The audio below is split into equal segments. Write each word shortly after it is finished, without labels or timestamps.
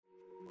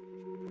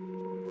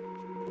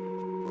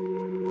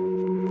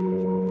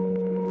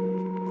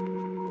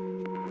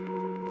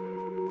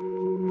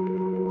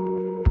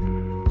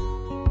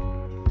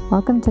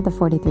Welcome to the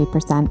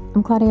 43%.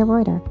 I'm Claudia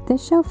Reuter.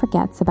 This show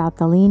forgets about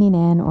the leaning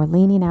in or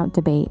leaning out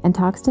debate and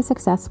talks to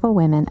successful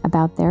women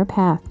about their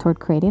path toward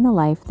creating a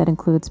life that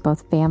includes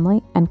both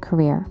family and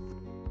career.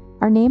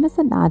 Our name is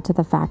a nod to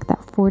the fact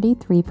that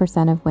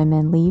 43% of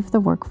women leave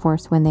the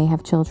workforce when they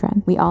have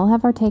children. We all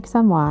have our takes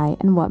on why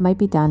and what might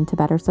be done to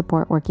better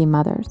support working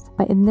mothers.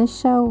 But in this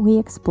show, we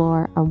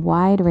explore a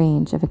wide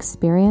range of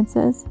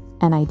experiences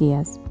and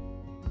ideas.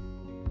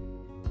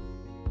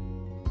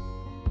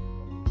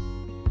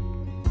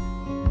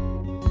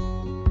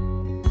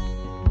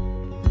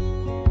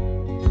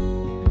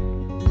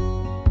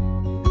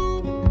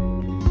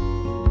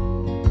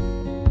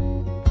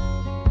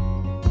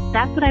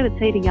 That's what I would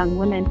say to young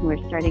women who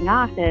are starting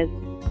off is,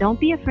 don't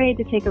be afraid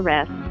to take a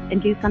risk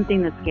and do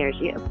something that scares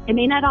you. It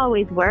may not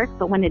always work,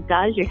 but when it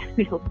does, you're going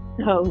to feel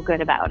so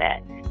good about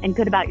it and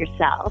good about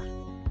yourself.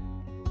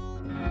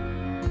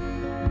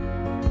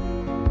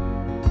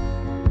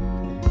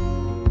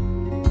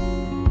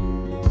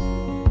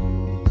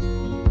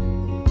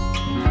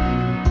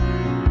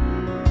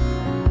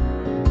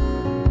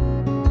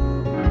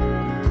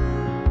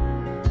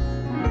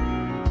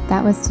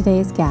 That was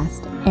today's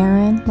guest,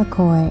 Erin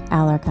McCoy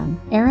Alarcon.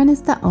 Erin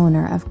is the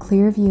owner of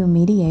Clearview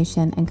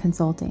Mediation and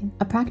Consulting.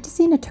 A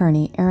practicing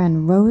attorney,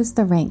 Erin rose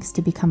the ranks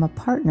to become a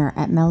partner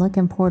at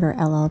Mellick & Porter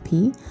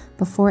LLP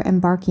before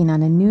embarking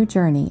on a new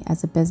journey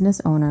as a business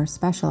owner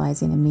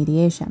specializing in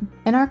mediation.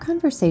 In our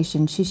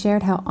conversation, she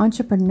shared how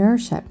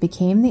entrepreneurship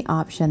became the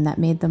option that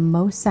made the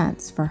most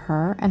sense for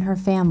her and her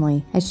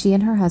family as she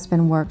and her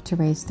husband worked to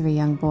raise 3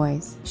 young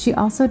boys. She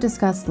also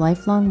discussed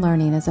lifelong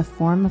learning as a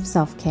form of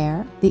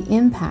self-care, the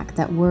impact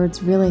that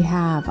words really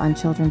have on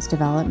children's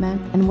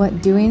development, and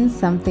what doing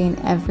something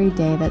every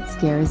day that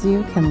scares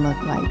you can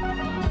look like.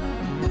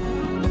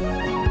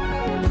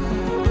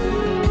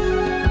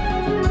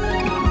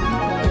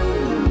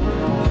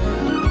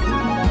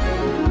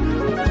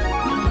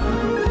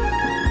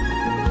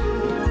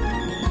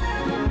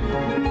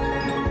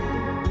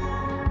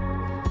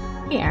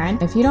 Erin,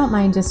 if you don't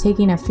mind just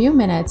taking a few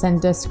minutes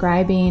and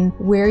describing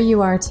where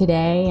you are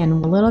today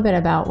and a little bit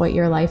about what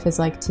your life is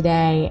like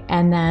today,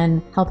 and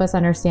then help us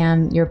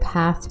understand your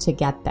path to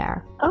get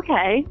there.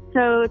 Okay,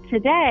 so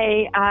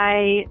today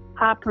I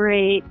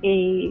operate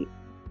a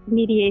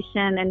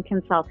mediation and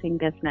consulting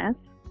business.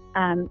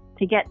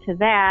 To get to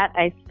that,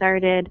 I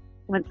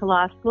went to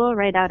law school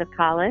right out of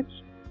college.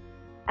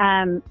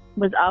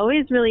 Was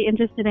always really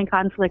interested in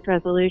conflict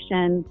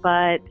resolution,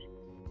 but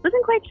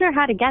wasn't quite sure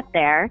how to get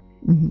there.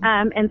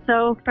 Mm-hmm. And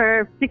so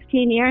for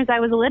 16 years, I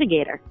was a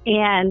litigator,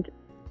 and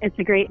it's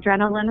a great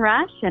adrenaline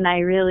rush, and I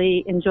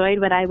really enjoyed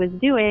what I was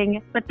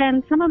doing. But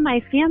then some of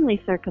my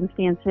family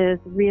circumstances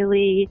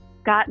really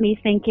got me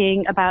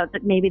thinking about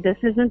that maybe this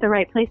isn't the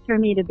right place for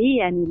me to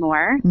be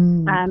anymore,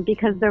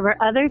 because there were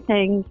other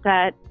things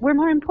that were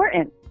more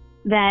important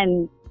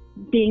than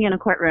being in a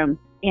courtroom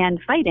and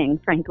fighting,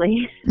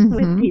 frankly,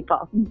 with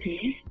people.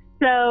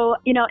 So,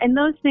 and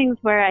those things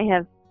where I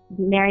have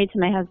married to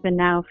my husband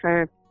now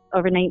for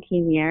over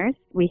 19 years.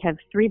 We have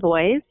 3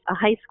 boys, a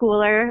high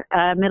schooler,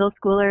 a middle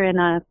schooler,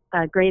 and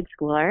a grade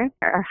schooler.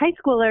 Our high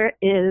schooler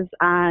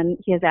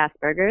he has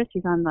Asperger's.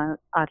 He's on the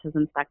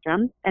autism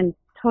spectrum and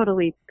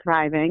totally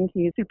thriving.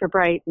 He's super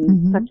bright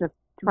and such a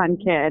fun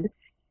kid.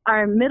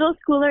 Our middle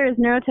schooler is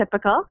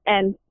neurotypical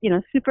and,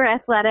 super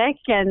athletic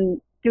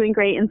and doing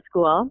great in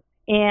school.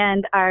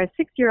 And our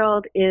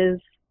 6-year-old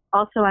is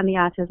also on the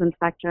autism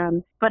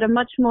spectrum, but a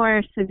much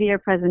more severe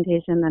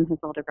presentation than his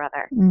older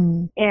brother.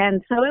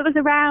 And so it was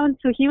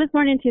he was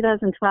born in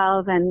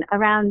 2012, and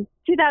around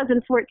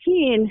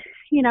 2014,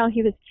 he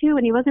was 2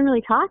 and he wasn't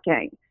really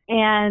talking.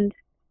 And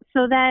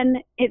so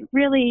then it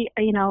really,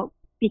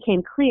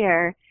 became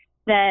clear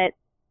that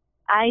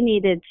I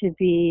needed to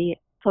be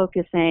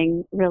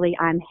focusing really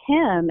on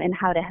him and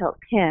how to help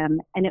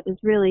him. And it was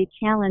really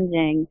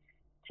challenging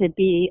to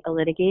be a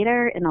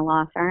litigator in a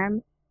law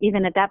firm.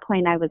 Even at that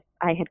point,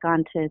 I had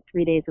gone to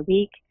 3 days a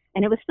week,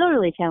 and it was still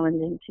really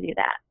challenging to do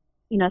that.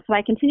 So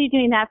I continued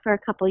doing that for a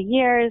couple of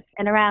years,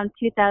 and around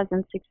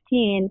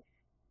 2016,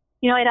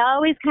 I'd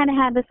always kind of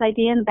had this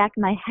idea in the back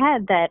of my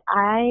head that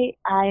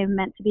I'm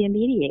meant to be a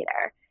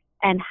mediator,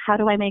 and how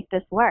do I make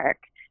this work?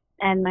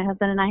 And my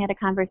husband and I had a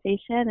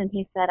conversation, and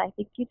he said, I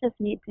think you just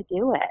need to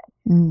do it.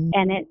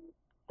 And it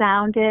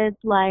sounded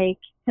like,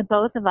 to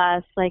both of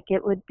us, like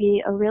it would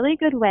be a really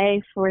good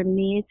way for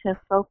me to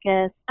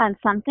focus on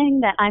something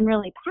that I'm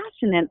really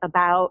passionate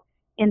about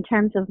in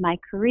terms of my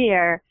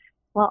career,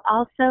 while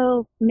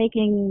also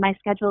making my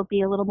schedule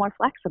be a little more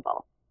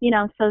flexible.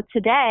 So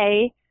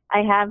today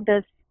I have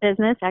this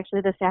business.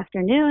 Actually, this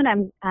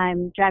afternoon,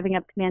 I'm driving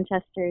up to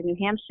Manchester, New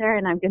Hampshire,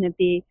 and I'm going to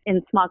be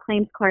in small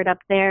claims court up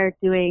there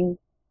doing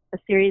a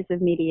series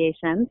of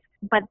mediations.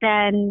 But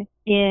then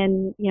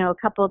in, a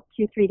couple,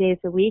 2-3 days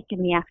a week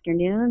in the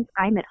afternoons,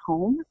 I'm at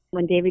home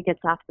when David gets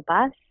off the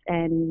bus,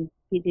 and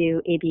we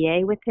do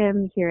ABA with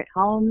him here at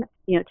home,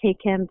 take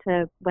him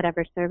to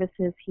whatever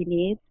services he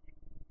needs.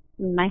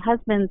 My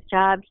husband's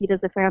job, he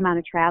does a fair amount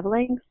of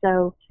traveling,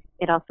 so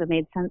it also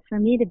made sense for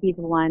me to be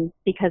the one,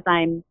 because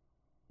I'm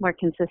more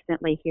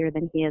consistently here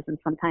than he is. And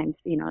sometimes,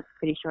 it's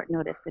pretty short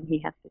notice and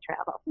he has to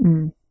travel.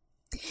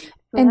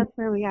 So and that's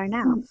where we are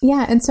now.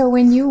 Yeah. And so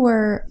when you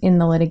were in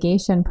the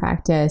litigation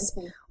practice,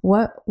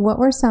 what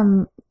were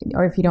some,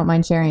 or if you don't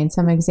mind sharing,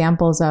 some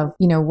examples of,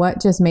 what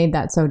just made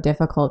that so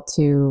difficult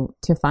to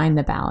find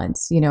the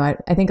balance?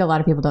 I think a lot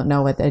of people don't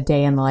know what a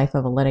day in the life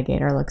of a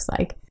litigator looks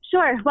like.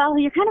 Sure. Well,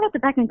 you're kind of at the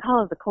beck and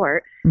call of the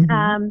court.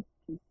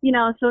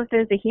 So if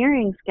there's a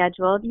hearing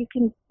scheduled, you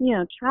can,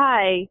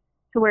 try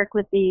to work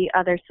with the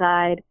other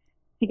side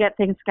to get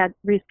things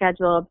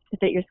rescheduled to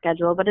fit your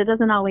schedule, but it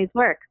doesn't always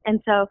work.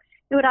 And so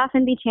it would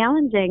often be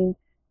challenging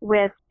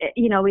with,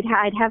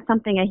 I'd have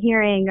a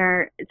hearing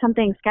or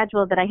something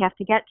scheduled that I have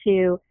to get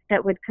to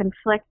that would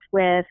conflict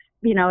with,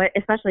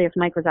 especially if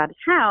Mike was out of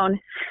town.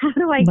 How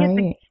do I get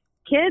the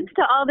kids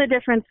to all the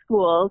different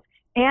schools?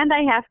 And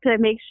I have to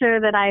make sure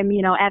that I'm,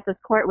 at this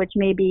court, which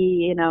may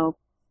be,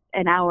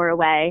 an hour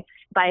away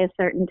by a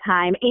certain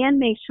time, and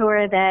make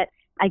sure that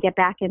I get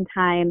back in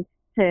time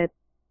to,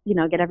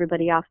 get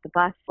everybody off the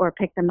bus or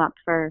pick them up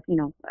for,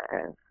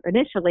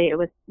 initially it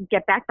was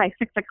get back by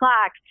 6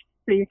 o'clock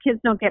so your kids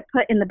don't get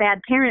put in the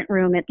bad parent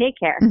room at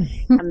daycare.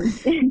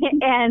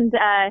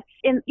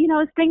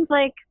 It's things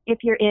like if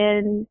you're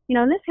in,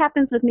 and this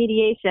happens with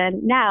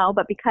mediation now,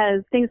 but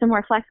because things are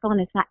more flexible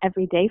and it's not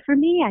every day for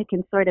me, I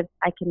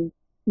can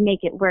make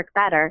it work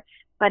better.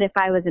 But if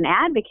I was an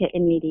advocate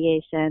in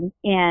mediation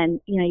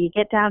and, you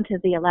get down to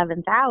the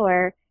 11th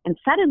hour and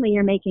suddenly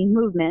you're making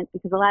movement,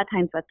 because a lot of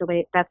times that's the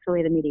way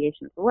the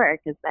mediations work,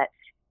 is that,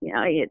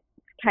 it's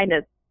kind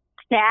of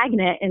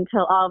stagnant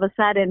until all of a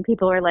sudden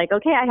people are like,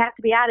 okay, I have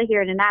to be out of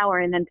here in an hour.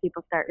 And then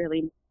people start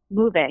really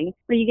moving.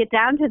 But you get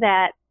down to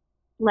that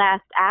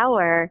last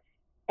hour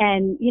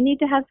and you need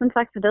to have some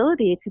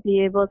flexibility to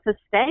be able to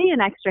stay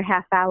an extra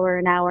half hour,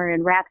 an hour,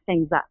 and wrap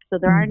things up so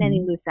there aren't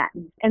any loose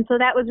ends. And so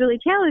that was really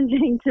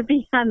challenging to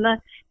be on the,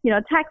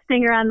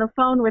 texting or on the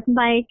phone with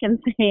Mike and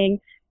saying,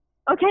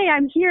 okay,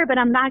 I'm here, but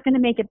I'm not going to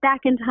make it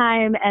back in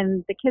time.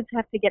 And the kids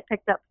have to get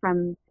picked up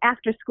from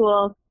after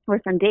school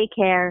or from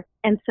daycare.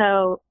 And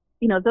so,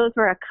 those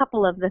were a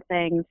couple of the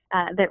things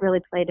that really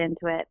played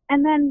into it.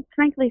 And then,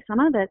 frankly, some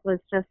of it was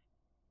just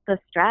the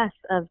stress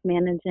of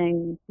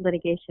managing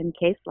litigation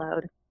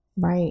caseload.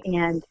 Right.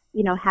 And,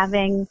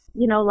 having,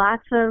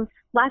 lots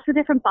of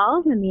different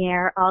balls in the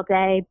air all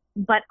day,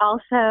 but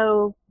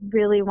also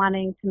really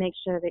wanting to make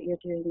sure that you're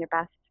doing your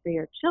best for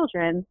your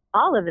children,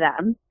 all of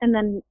them. And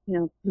then,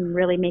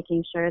 really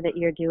making sure that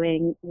you're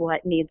doing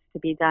what needs to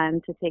be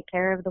done to take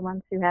care of the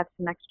ones who have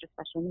some extra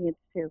special needs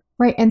too.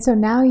 Right. And so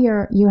now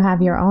you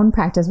have your own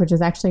practice, which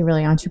is actually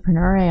really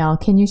entrepreneurial.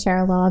 Can you share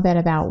a little bit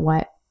about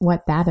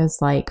what that is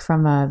like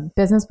from a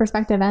business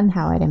perspective and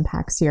how it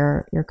impacts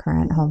your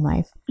current home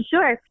life?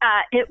 Sure.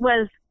 It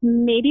was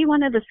maybe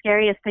one of the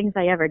scariest things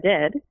I ever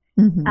did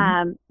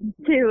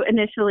to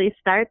initially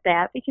start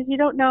that, because you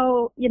don't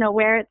know,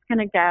 where it's going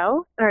to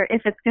go or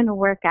if it's going to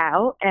work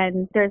out.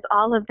 And there's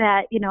all of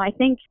that, I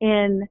think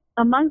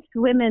amongst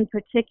women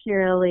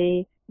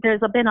particularly,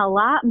 there's been a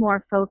lot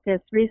more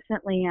focus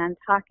recently on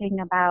talking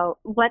about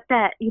what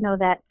that,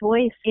 that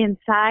voice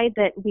inside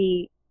that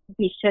we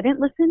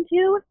shouldn't listen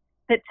to,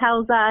 that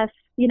tells us,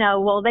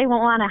 well, they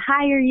won't want to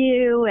hire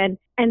you.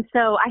 And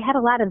so I had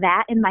a lot of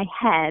that in my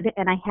head,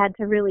 and I had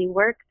to really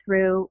work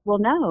through, well,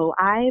 no,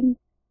 I'm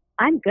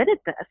good at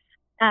this.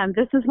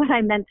 This is what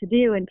I'm meant to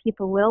do, and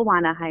people will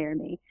want to hire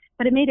me.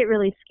 But it made it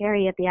really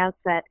scary at the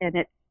outset. And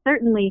it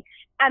certainly,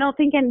 I don't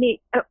think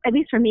at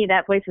least for me,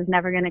 that voice is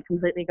never going to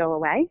completely go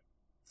away.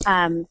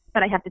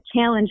 But I have to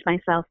challenge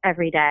myself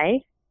every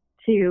day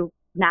to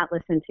not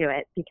listen to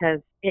it, because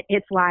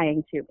it's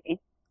lying to me.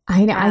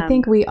 I know. I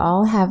think we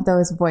all have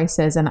those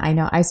voices, and I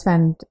know I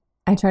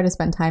try to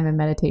spend time in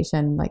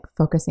meditation, like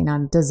focusing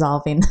on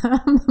dissolving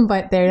them,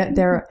 but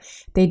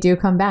they do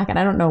come back, and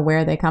I don't know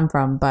where they come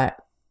from, but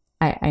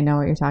I know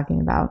what you're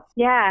talking about.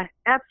 Yeah,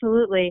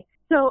 absolutely.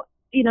 So,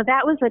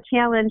 that was a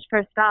challenge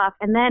first off.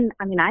 And then,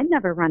 I'd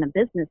never run a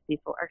business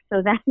before.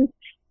 So then,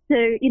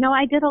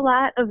 I did a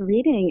lot of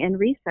reading and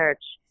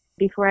research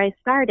before I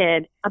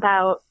started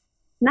about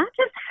not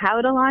just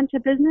how to launch a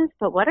business,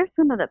 but what are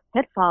some of the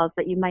pitfalls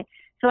that you might.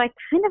 So I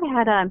kind of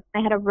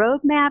had a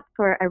roadmap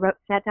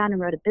sat down and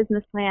wrote a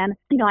business plan.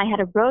 I had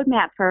a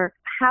roadmap for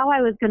how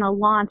I was going to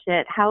launch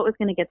it, how it was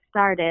going to get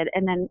started,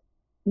 and then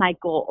my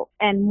goal.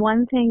 And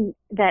one thing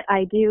that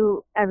I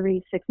do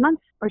every 6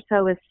 months or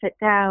so is sit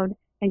down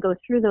and go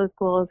through those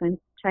goals and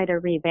try to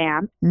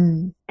revamp.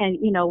 And,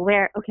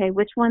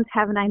 which ones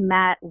haven't I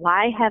met?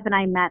 Why haven't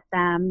I met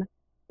them?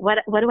 What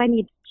do I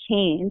need to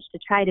change to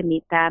try to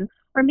meet them?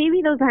 Or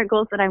maybe those aren't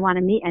goals that I want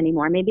to meet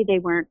anymore. Maybe they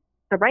weren't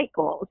the right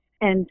goals.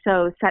 And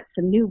so set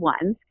some new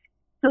ones,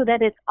 so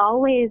that it's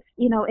always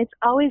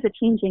a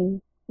changing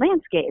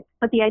landscape.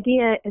 But the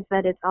idea is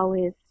that it's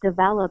always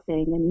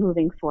developing and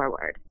moving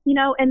forward,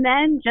 and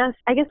then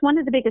I guess one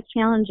of the biggest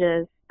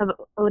challenges of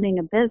owning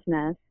a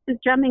business is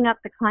drumming up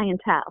the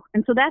clientele.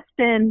 And so that's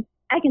been,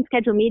 I can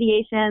schedule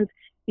mediations,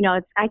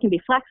 I can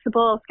be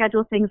flexible,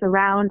 schedule things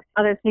around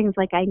other things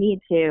like I need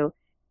to.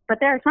 But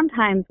there are some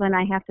times when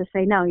I have to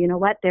say, no, you know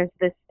what, there's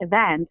this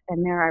event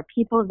and there are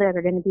people that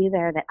are going to be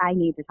there that I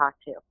need to talk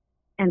to.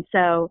 And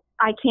so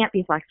I can't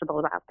be flexible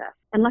about this.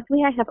 And luckily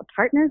I have a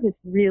partner who's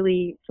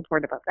really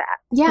supportive of that.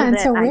 Yeah. And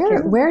so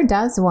where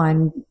does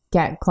one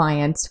get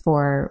clients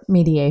for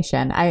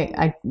mediation?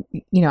 I've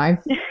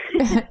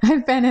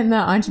I've been in the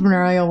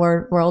entrepreneurial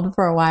world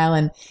for a while,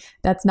 and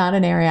that's not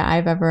an area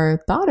I've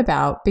ever thought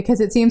about,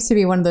 because it seems to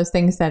be one of those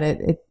things that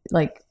it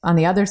like on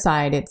the other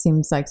side, it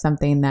seems like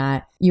something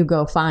that you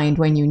go find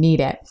when you need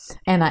it.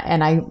 And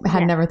I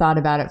had never thought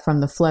about it from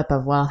the flip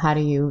of, well, how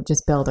do you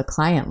just build a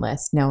client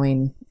list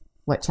knowing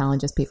what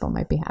challenges people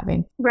might be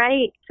having?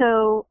 Right.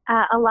 So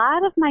a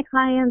lot of my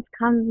clients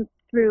come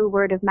through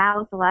word of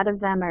mouth. A lot of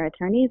them are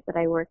attorneys that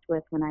I worked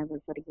with when I was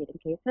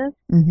litigating cases,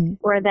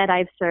 or that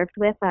I've served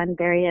with on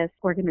various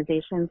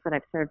organizations that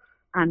I've served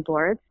on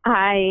boards.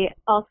 I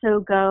also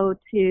go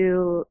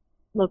to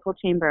local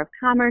Chamber of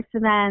Commerce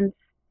events.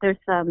 There's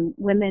some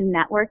women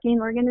networking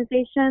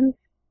organizations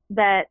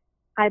that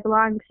I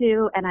belong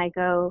to, and I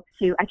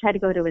try to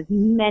go to as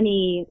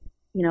many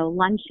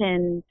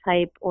luncheon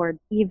type or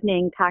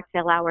evening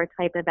cocktail hour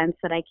type events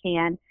that I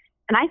can.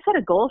 And I set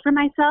a goal for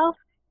myself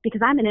because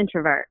I'm an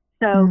introvert.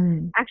 So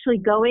actually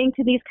going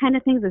to these kind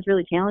of things is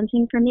really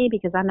challenging for me,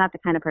 because I'm not the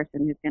kind of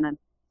person who's going to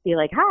be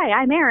like, hi,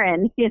 I'm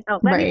Erin,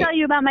 let me tell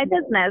you about my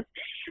business.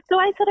 So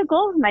I set a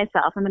goal for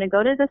myself. I'm going to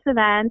go to this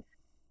event.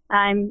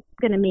 I'm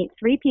going to meet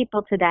 3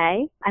 people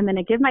today. I'm going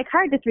to give my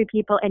card to 3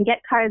 people and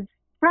get cards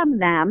from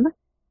them.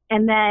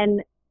 And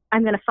then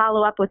I'm going to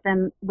follow up with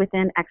them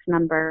within X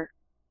number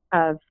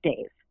of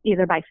days,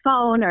 either by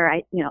phone or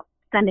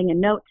sending a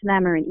note to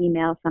them or an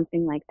email,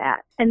 something like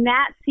that. And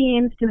that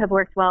seems to have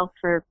worked well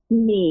for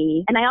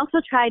me. And I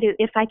also try to,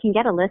 if I can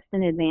get a list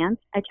in advance,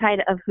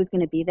 of who's going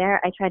to be there.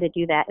 I try to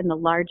do that in the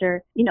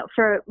larger,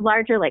 for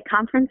larger like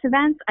conference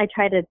events. I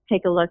try to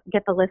take a look,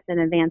 get the list in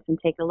advance and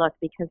take a look,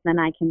 because then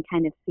I can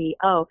kind of see,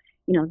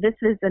 this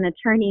is an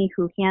attorney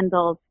who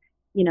handles,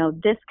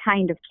 this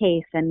kind of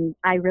case. And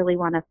I really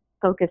want to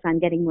focus on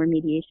getting more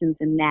mediations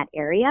in that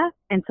area.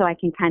 And so I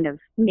can kind of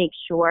make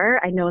sure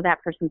I know that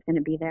person's going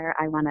to be there.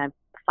 I want to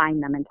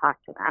find them and talk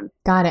to them.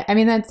 Got it. I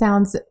mean, that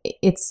sounds,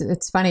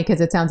 it's funny because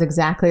it sounds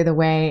exactly the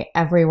way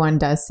everyone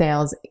does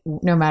sales,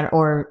 no matter,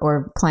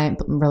 or client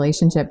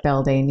relationship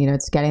building,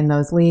 it's getting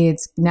those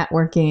leads,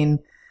 networking,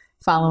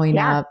 following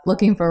up,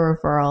 looking for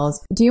referrals.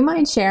 Do you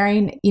mind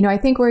sharing, I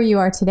think where you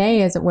are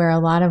today is where a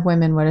lot of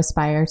women would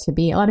aspire to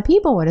be, a lot of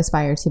people would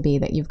aspire to be,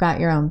 that you've got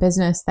your own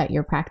business, that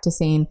you're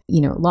practicing,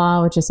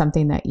 law, which is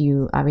something that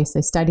you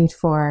obviously studied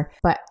for.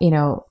 But,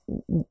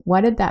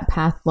 what did that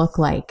path look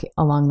like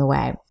along the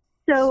way?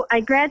 So I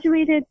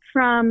graduated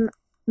from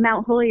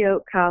Mount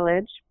Holyoke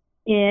College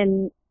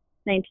in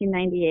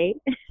 1998.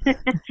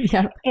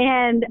 Yep.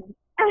 And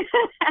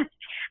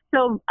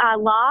so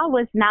law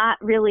was not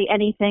really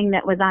anything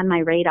that was on my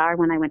radar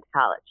when I went to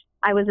college.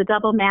 I was a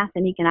double math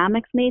and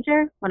economics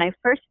major. When I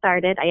first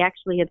started, I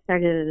actually had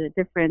started at a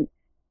different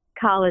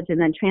college and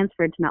then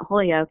transferred to Mount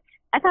Holyoke.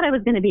 I thought I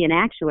was going to be an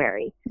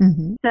actuary.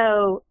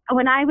 So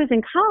when I was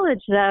in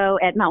college, though,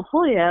 at Mount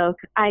Holyoke,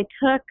 I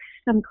took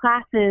some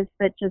classes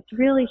that just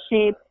really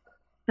shaped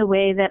the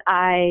way that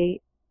I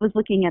was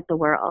looking at the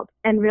world,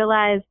 and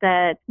realized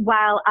that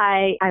while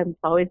I've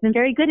always been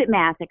very good at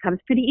math, it comes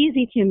pretty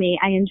easy to me,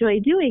 I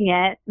enjoy doing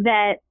it,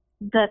 that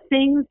the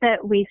things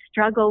that we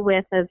struggle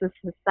with as a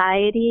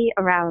society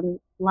around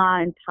law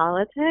and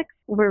politics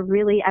I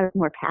was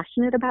more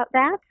passionate about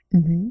that.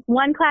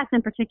 One class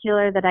in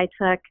particular that I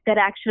took that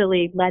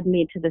actually led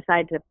me to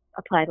decide to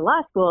apply to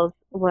law schools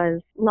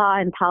was law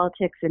and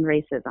politics and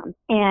racism.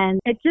 And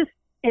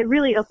it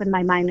really opened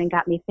my mind and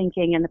got me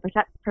thinking, and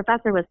the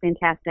professor was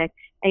fantastic.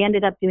 I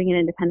ended up doing an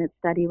independent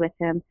study with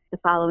him the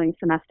following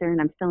semester, and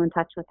I'm still in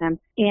touch with him.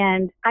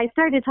 And I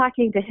started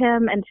talking to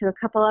him and to a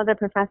couple other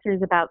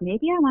professors about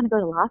maybe I want to go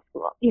to law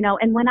school.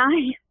 And when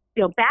I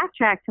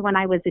backtrack to when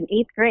I was in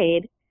 8th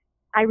grade,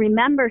 I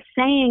remember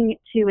saying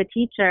to a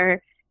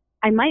teacher,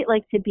 I might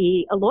like to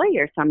be a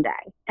lawyer someday,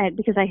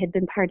 because I had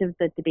been part of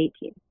the debate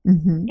team,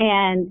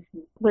 and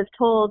was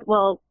told,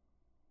 well,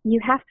 you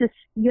have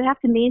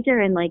to major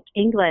in like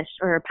English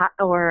or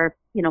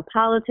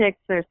politics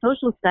or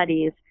social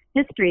studies,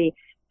 history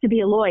to be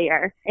a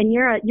lawyer, and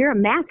you're a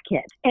math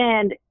kid.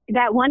 And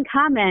that one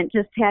comment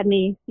just had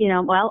me,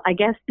 well, I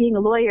guess being a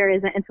lawyer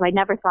isn't, and so I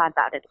never thought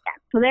about it again.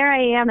 So there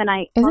I am, and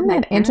Isn't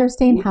it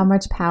interesting how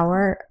much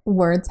power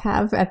words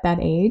have at that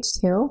age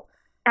too?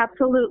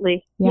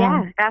 Absolutely.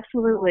 Yeah,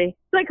 absolutely.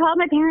 So I called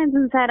my parents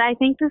and said, I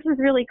think this is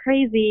really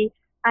crazy.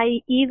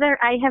 I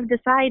have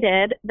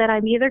decided that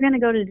I'm either going to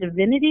go to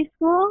divinity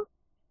school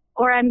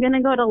or I'm going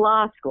to go to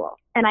law school.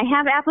 And I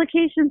have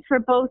applications for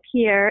both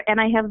here,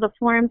 and I have the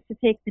forms to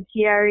take the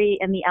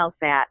GRE and the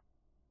LSAT.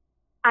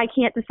 I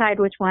can't decide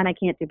which one. I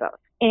can't do both.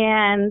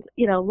 And,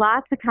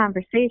 lots of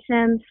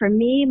conversations. For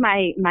me,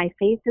 my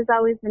faith has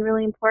always been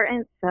really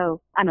important.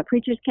 So I'm a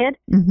preacher's kid.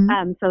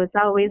 So it's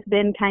always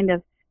been kind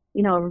of,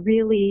 a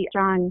really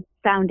strong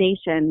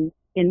foundation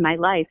in my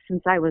life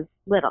since I was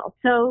little.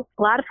 So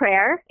a lot of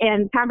prayer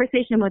and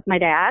conversation with my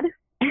dad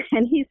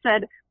And he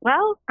said,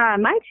 well,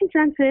 my 2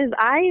 cents is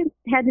I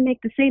had to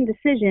make the same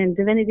decision,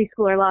 divinity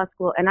school or law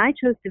school, and I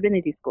chose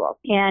divinity school.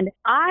 And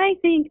I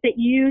think that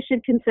you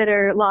should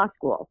consider law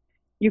school.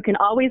 You can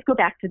always go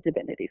back to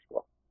divinity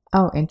school.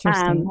 Oh,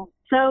 interesting.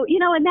 So,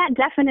 and that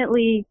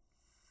definitely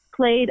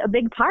played a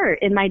big part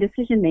in my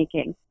decision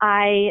making.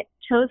 I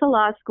chose a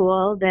law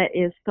school that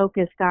is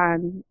focused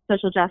on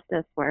social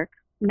justice work,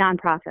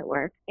 nonprofit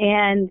work,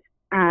 and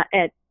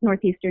at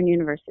Northeastern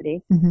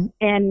University,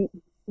 and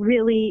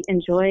really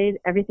enjoyed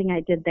everything I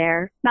did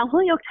there. Mount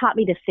Holyoke taught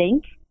me to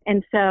think.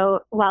 And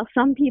so while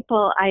some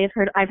people, I've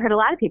heard a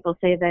lot of people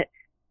say that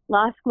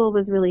law school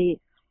was really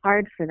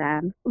hard for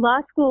them. Law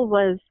school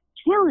was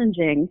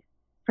challenging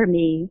for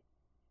me,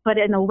 but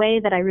in a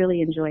way that I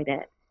really enjoyed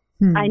it.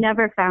 I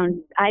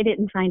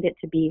didn't find it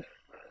to be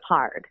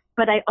hard,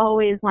 but I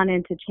always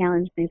wanted to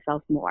challenge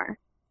myself more.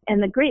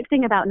 And the great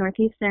thing about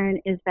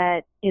Northeastern is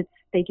that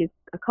they do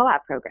a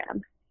co-op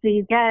program. So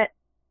you get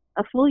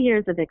a full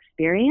years of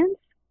experience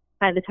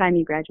by the time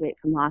you graduate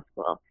from law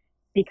school,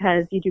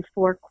 because you do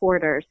 4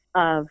 quarters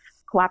of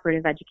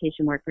cooperative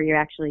education work where you're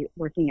actually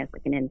working as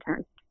like an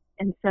intern.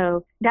 And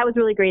so that was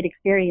really great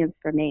experience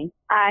for me.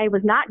 I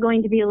was not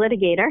going to be a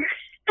litigator.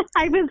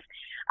 I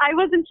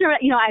wasn't sure,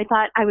 I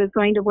thought I was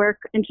going to work,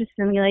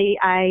 interestingly,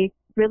 I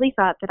really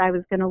thought that I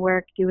was going to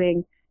work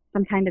doing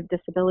some kind of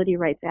disability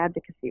rights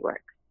advocacy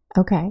work.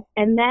 Okay.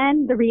 And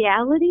then the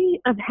reality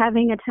of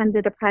having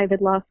attended a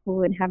private law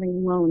school and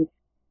having loans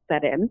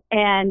set in,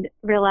 and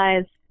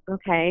realized,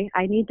 okay,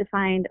 I need to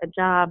find a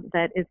job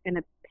that is going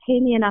to pay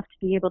me enough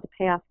to be able to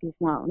pay off these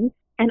loans.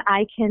 And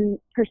I can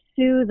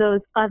pursue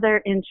those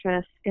other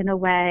interests in a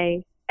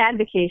way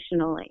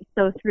advocationally.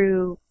 So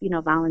through,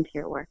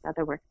 volunteer work,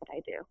 other work that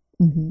I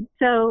do.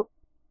 So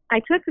I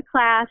took a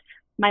class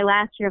my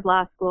last year of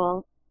law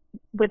school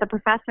with a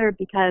professor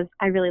because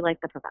I really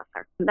liked the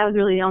professor. That was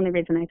really the only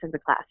reason I took the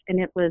class. And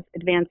it was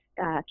advanced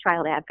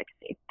trial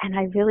advocacy. And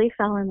I really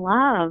fell in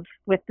love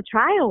with the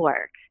trial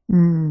work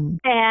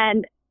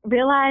and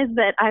realized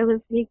that I was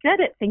really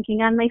good at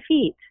thinking on my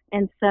feet.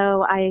 And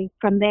so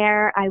from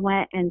there, I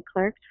went and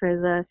clerked for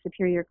the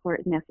Superior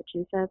Court in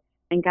Massachusetts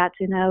and got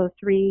to know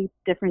 3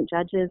 different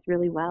judges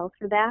really well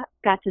through that.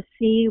 Got to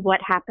see what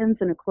happens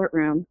in a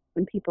courtroom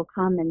when people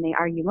come and they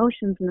argue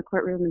motions in the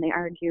courtroom and they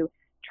argue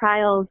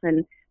trials,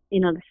 and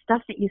the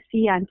stuff that you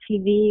see on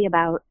TV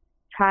about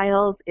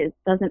trials, it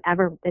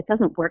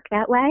doesn't work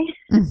that way.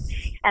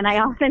 And I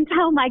often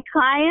tell my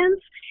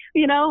clients,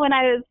 when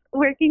I was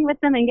working with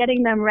them and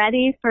getting them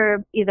ready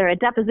for either a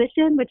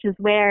deposition, which is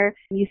where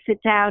you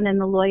sit down and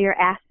the lawyer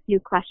asks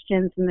you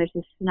questions and there's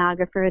a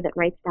stenographer that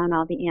writes down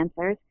all the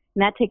answers.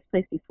 And that takes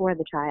place before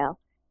the trial,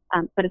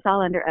 but it's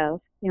all under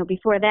oath.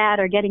 Before that,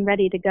 or getting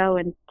ready to go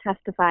and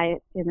testify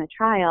in a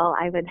trial,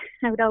 I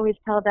would always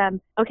tell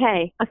them,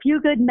 okay, a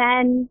few good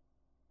men,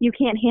 you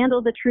can't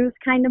handle the truth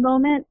kind of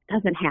moment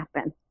doesn't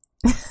happen.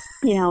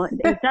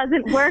 It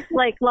doesn't work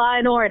like Law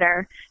and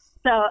Order.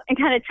 So and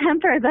kind of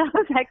temper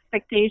those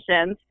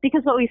expectations,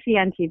 because what we see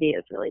on TV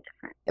is really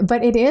different.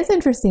 But it is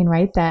interesting,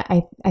 right? That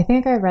I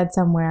think I read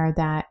somewhere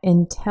that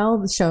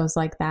until shows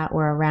like that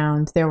were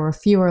around, there were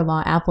fewer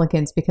law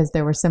applicants because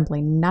there was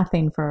simply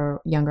nothing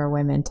for younger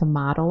women to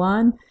model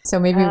on. So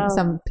maybe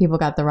some people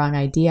got the wrong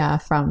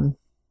idea from,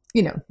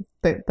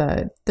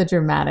 the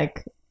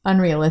dramatic,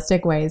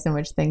 unrealistic ways in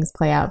which things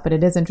play out. But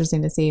it is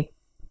interesting to see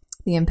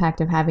the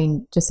impact of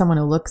having just someone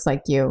who looks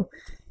like you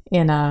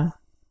in a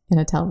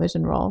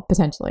television role,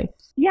 potentially.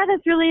 Yeah,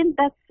 that's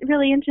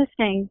really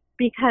interesting,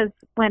 because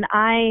when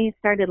I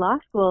started law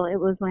school, it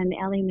was when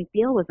Ally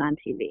McBeal was on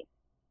TV.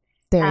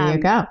 There you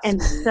go.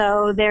 And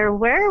so there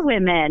were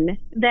women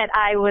that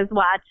I was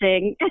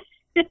watching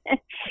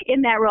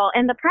in that role,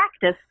 and The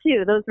Practice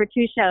too. Those were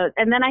 2 shows.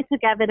 And then I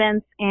took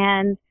evidence,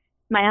 and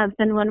my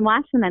husband wouldn't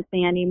watch them with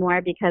me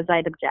anymore because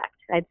I'd object.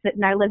 I'd sit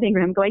in our living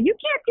room going, "You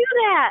can't do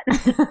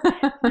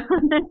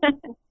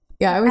that."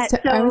 Yeah,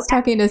 I was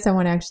talking to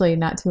someone actually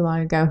not too long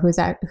ago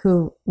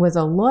who was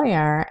a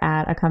lawyer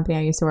at a company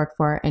I used to work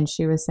for, and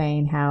she was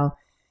saying how,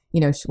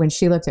 when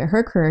she looked at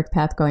her career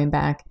path going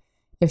back,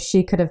 if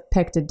she could have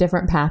picked a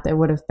different path, it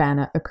would have been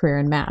a career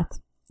in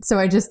math. So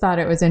I just thought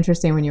it was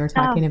interesting when you were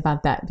talking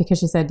about that, because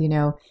she said,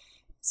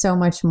 so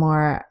much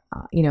more,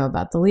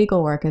 about the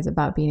legal work is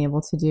about being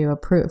able to do a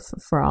proof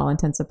for all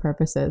intents and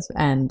purposes.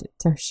 And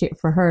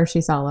for her,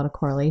 she saw a lot of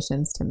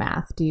correlations to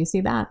math. Do you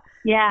see that?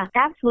 Yeah,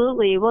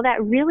 absolutely. Well,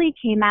 that really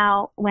came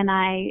out when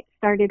I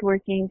started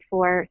working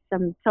for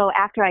so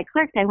after I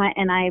clerked, I went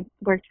and I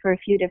worked for a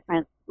few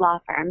different law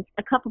firms,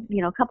 a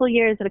couple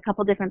years at a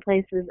couple different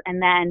places,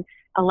 and then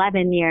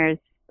 11 years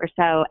or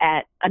so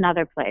at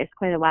another place,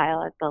 quite a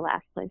while at the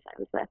last place I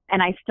was with.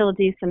 And I still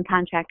do some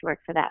contract work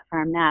for that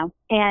firm now.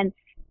 And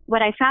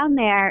what I found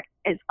there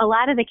is a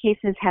lot of the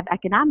cases have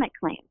economic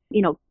claims.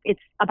 It's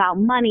about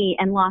money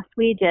and lost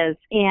wages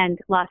and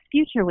lost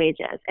future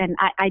wages. And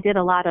I did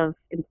a lot of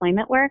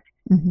employment work.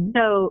 Mm-hmm.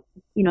 So,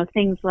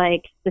 things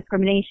like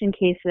discrimination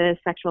cases,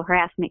 sexual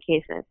harassment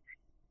cases.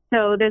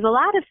 So there's a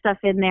lot of stuff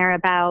in there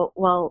about,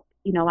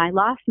 I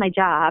lost my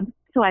job.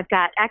 So I've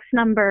got X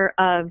number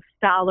of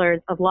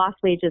dollars of lost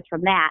wages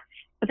from that.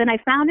 But then I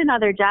found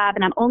another job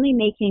and I'm only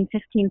making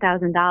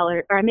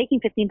 $15,000, or I'm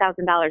making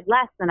 $15,000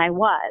 less than I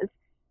was,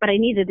 but I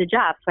needed a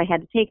job, so I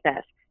had to take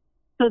this.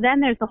 So then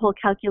there's the whole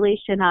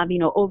calculation of,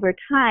 over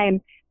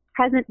time,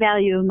 present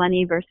value of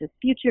money versus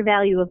future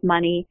value of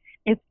money.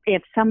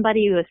 If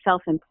somebody who is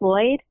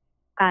self-employed,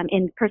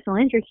 in personal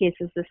injury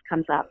cases, this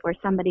comes up, where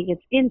somebody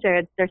gets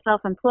injured, they're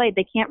self-employed,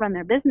 they can't run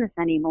their business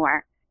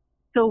anymore.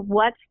 So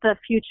what's the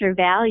future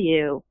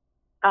value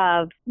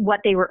of what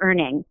they were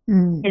earning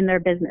in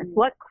their business?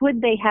 What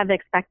could they have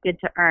expected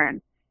to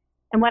earn?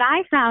 And what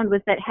I found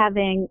was that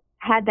having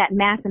had that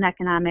math and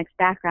economics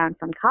background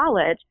from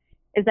college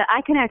is that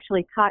I can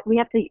actually talk, we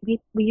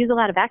use a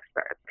lot of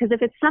experts, because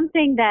if it's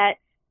something that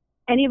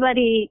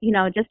anybody,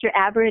 just your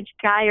average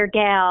guy or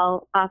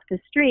gal off the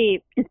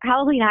street is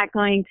probably not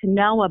going to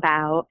know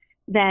about,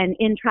 then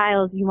in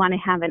trials you want to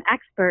have an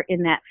expert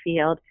in that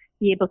field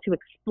be able to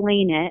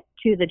explain it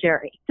to the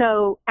jury.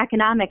 So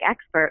economic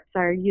experts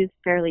are used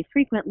fairly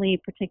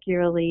frequently,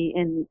 particularly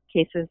in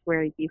cases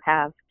where you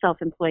have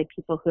self-employed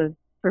people who have,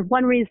 for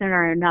one reason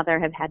or another,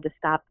 have had to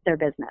stop their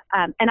business.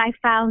 And I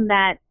found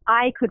that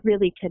I could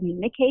really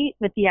communicate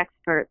with the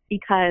experts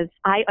because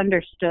I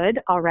understood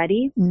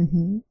already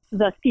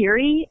the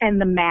theory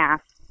and the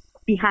math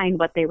behind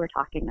what they were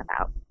talking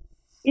about.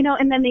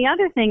 And then the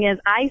other thing is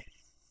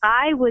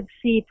I would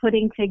see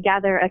putting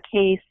together a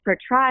case for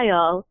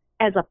trial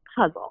as a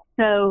puzzle.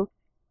 So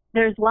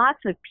there's lots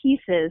of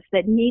pieces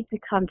that need to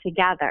come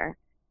together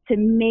to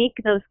make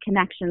those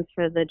connections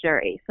for the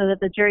jury so that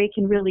the jury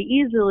can really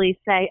easily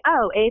say,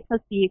 oh, A plus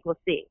B equals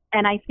C.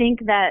 And I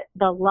think that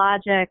the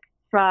logic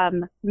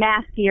from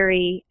math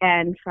theory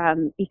and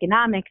from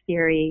economic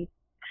theory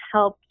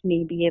helped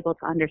me be able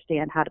to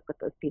understand how to put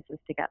those pieces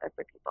together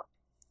for people.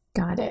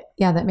 Got it.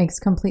 Yeah, that makes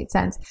complete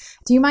sense.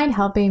 Do you mind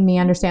helping me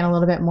understand a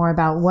little bit more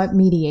about what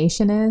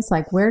mediation is?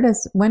 Like, when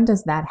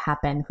does that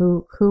happen?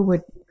 Who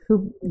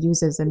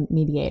uses a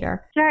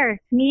mediator? Sure.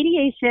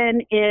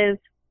 Mediation is,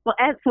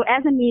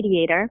 as a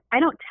mediator, I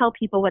don't tell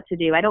people what to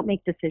do. I don't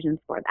make decisions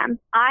for them.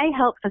 I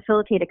help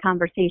facilitate a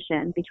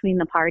conversation between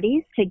the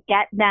parties to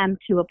get them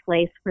to a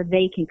place where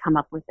they can come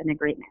up with an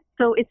agreement.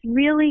 So it's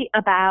really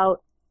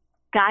about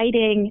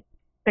guiding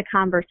the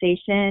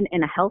conversation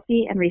in a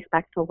healthy and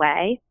respectful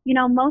way.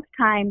 Most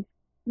times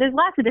there's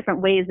lots of different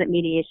ways that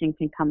mediation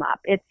can come up.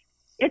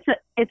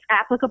 It's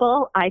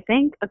applicable, I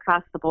think,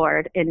 across the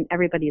board in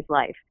everybody's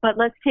life. But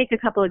let's take a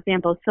couple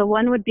examples. So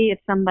one would be if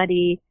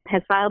somebody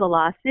has filed a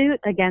lawsuit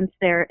against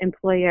their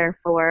employer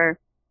for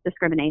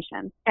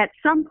discrimination. At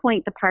some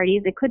point, the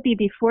parties, it could be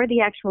before the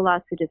actual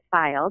lawsuit is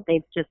filed.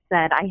 They've just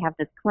said, I have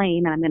this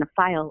claim and I'm going to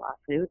file a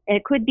lawsuit.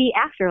 It could be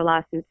after a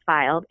lawsuit's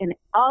filed and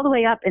all the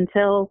way up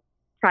until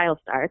trial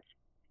starts.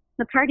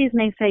 The parties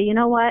may say, you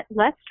know what,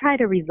 let's try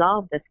to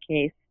resolve this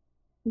case,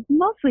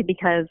 mostly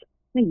because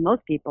I think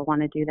most people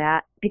want to do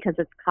that because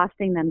it's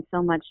costing them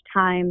so much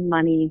time,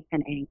 money,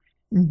 and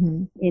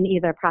angst in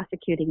either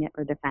prosecuting it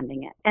or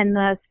defending it. And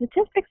the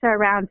statistics are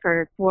around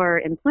for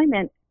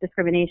employment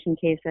discrimination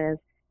cases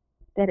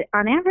that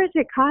on average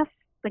it costs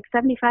like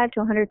 $75,000 to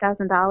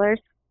 $100,000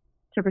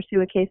 to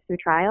pursue a case through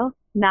trial,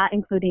 not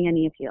including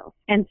any appeals.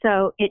 And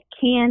so it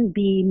can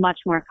be much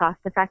more cost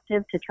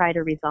effective to try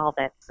to resolve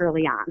it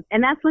early on.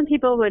 And that's when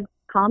people would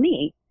call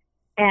me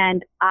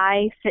and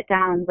I sit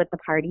down with the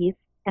parties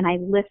and I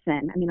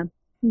listen. I mean, a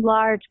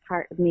large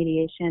part of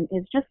mediation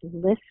is just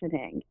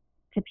listening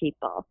to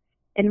people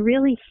and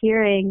really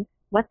hearing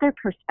what their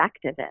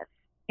perspective is.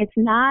 It's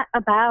not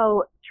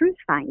about truth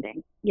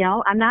finding.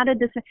 I'm not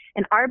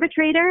an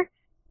arbitrator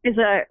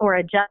or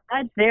a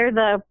judge. They're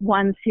the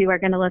ones who are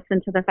going to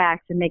listen to the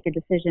facts and make a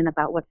decision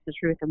about what's the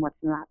truth and what's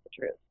not the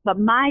truth. But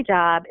my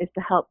job is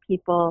to help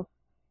people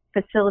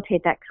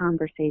facilitate that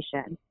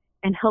conversation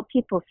and help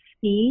people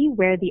see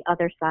where the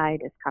other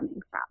side is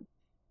coming from.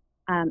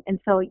 And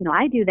so,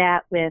 I do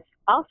that with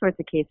all sorts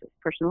of cases,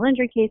 personal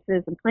injury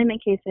cases,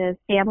 employment cases,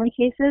 family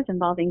cases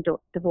involving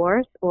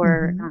divorce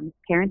or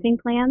parenting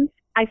plans.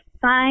 I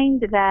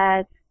find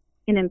that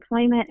in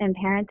employment and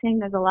parenting,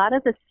 there's a lot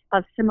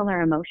of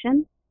similar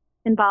emotion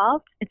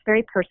involved. It's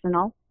very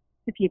personal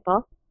to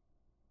people.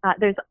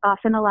 There's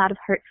often a lot of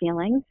hurt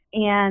feelings.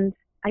 And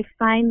I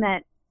find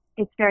that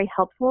it's very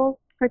helpful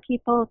for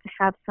people to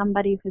have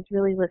somebody who's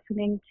really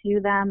listening to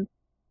them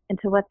and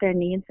to what their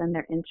needs and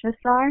their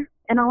interests are.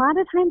 And a lot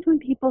of times when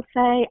people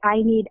say,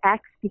 I need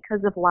X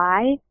because of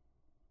Y,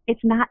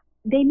 it's not,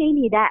 they may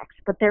need X,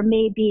 but there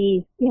may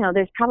be,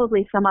 there's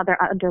probably some other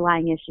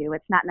underlying issue.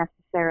 It's not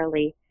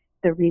necessarily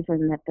the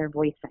reason that they're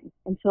voicing.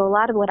 And so a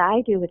lot of what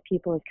I do with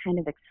people is kind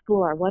of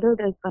explore what are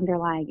those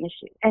underlying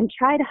issues and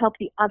try to help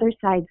the other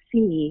side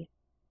see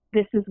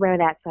this is where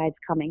that side's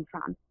coming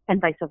from and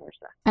vice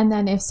versa. And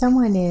then if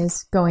someone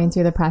is going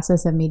through the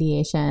process of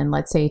mediation,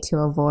 let's say to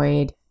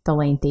avoid the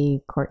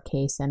lengthy court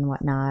case and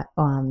whatnot,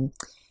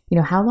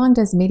 how long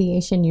does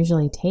mediation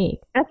usually take?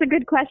 That's a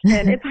good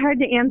question. It's hard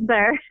to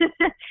answer.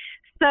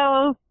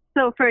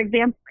 So for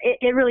example,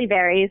 it really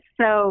varies.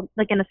 So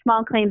like in a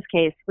small claims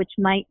case, which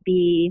might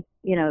be,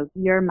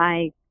 you're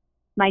my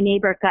my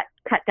neighbor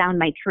cut down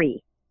my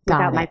tree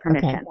without my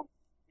permission.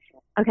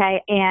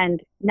 Okay.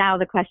 And now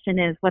the question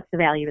is, what's the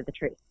value of the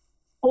tree?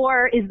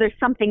 Or is there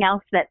something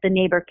else that the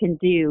neighbor can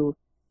do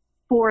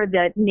for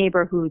the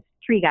neighbor whose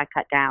tree got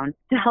cut down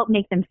to help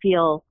make them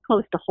feel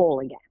close to whole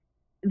again?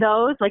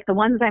 Those, like the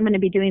ones I'm going to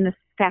be doing this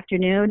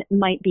afternoon,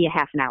 might be a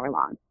half an hour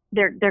long.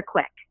 They're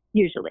quick,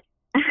 usually.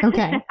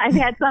 Okay. I've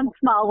had some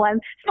small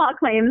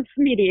claims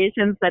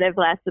mediations that have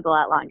lasted a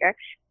lot longer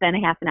than a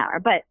half an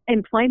hour. But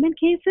employment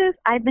cases,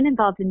 I've been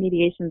involved in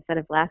mediations that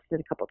have lasted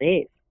a couple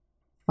days.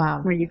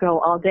 Wow. Where you go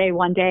all day,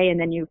 one day, and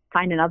then you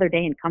find another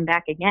day and come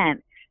back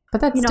again.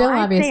 But that's still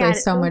obviously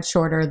so much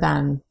shorter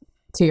than,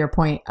 to your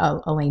point,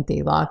 a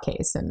lengthy law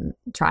case and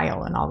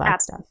trial and all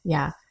that stuff.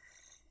 Yeah.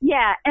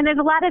 Yeah. And there's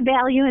a lot of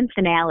value in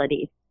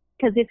finality.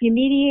 Because if you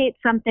mediate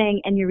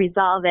something and you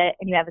resolve it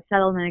and you have a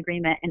settlement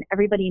agreement and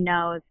everybody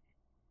knows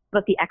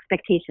what the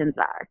expectations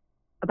are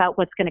about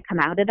what's going to come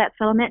out of that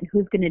settlement and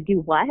who's going to do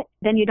what,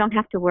 then you don't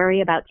have to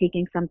worry about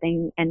taking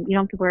something, and you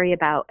don't have to worry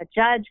about a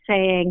judge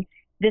saying,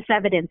 this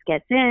evidence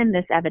gets in,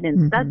 this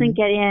evidence doesn't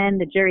get in,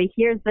 the jury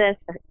hears this,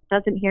 or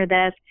doesn't hear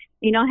this.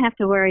 You don't have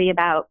to worry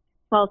about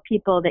 12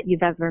 people that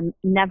you've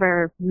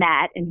never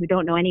met and who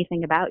don't know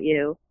anything about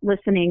you,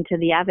 listening to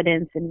the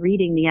evidence and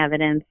reading the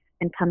evidence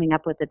and coming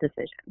up with a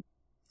decision.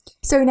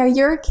 So now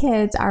your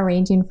kids are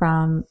ranging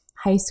from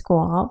high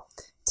school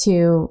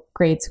to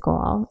grade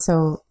school.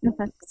 So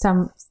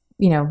some,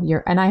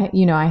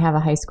 I have a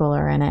high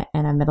schooler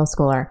and a middle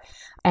schooler,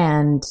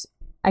 and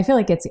I feel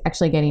like it's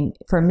actually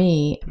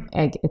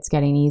it's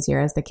getting easier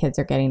as the kids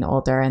are getting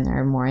older and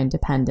they're more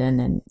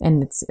independent,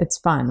 and it's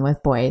fun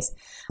with boys.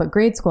 But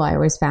grade school, I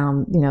always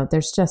found,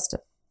 there's just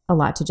a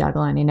lot to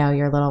juggle. And I know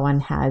your little one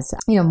has,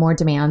 more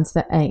demands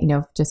that,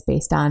 just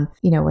based on,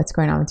 what's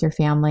going on with your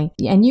family.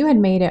 And you had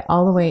made it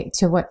all the way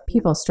to what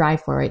people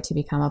strive for, right? To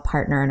become a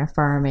partner in a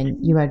firm, and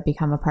you had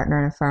become a partner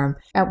in a firm.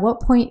 At what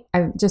point,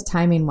 just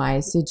timing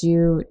wise, did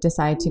you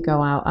decide to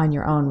go out on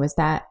your own? Was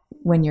that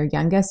when your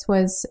youngest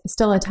was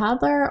still a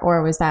toddler,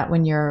 or was that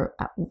when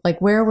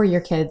where were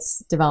your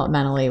kids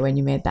developmentally when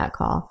you made that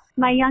call?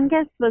 My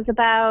youngest was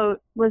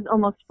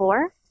almost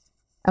 4.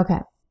 Okay.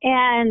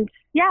 And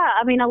yeah,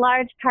 a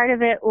large part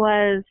of it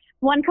was,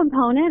 one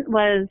component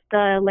was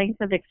the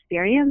length of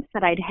experience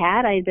that I'd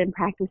had. I'd been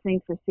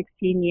practicing for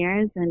 16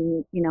 years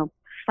and,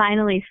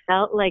 finally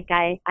felt like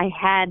I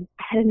had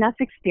enough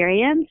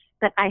experience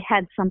that I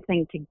had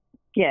something to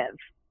give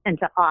and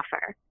to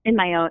offer in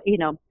my own,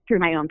 through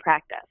my own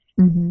practice.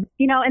 Mm-hmm.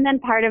 And then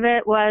part of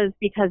it was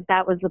because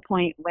that was the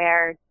point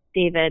where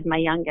David, my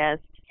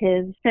youngest,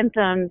 his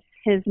symptoms,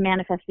 his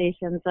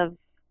manifestations of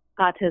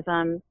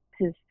autism,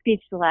 his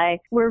speech delay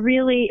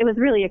it was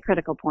really a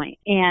critical point,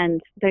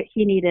 and that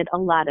he needed a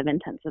lot of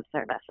intensive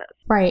services.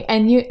 Right.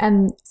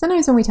 And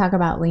sometimes when we talk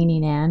about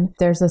leaning in,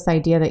 there's this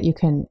idea that you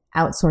can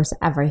outsource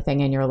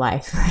everything in your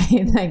life,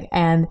 right?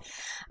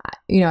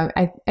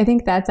 I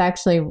think that's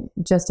actually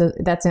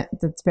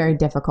that's very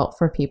difficult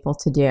for people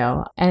to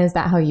do. And is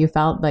that how you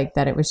felt, like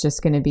that it was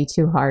just going to be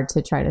too hard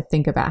to try to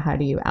think about how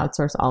do you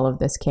outsource all of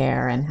this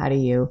care and how do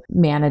you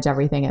manage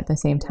everything at the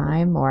same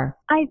time? Or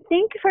I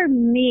think for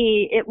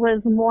me, it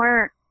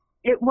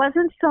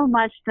wasn't so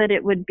much that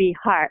it would be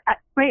hard.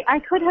 I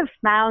could have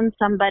found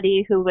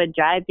somebody who would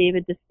drive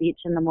David to speech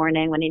in the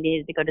morning when he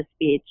needed to go to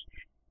speech,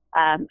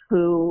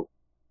 who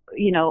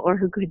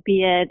could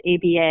be at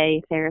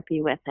ABA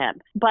therapy with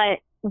him. But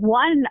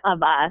one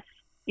of us,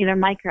 either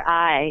Mike or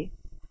I,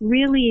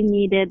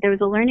 there was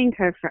a learning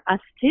curve for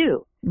us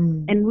too.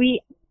 Mm. And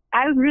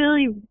I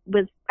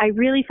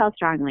really felt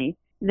strongly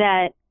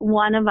that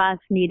one of us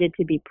needed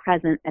to be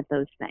present at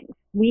those things.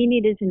 We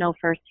needed to know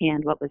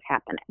firsthand what was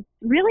happening,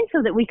 really,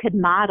 so that we could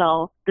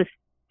model the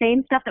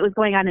same stuff that was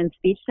going on in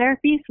speech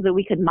therapy, so that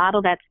we could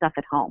model that stuff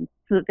at home,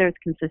 so that there's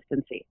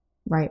consistency.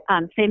 Right.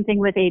 Same thing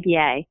with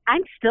ABA.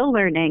 I'm still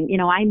learning.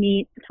 I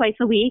meet twice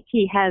a week.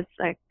 He has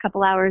a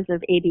couple hours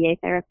of ABA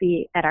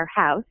therapy at our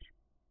house.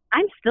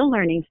 I'm still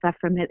learning stuff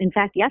from it. In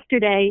fact,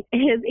 yesterday,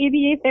 his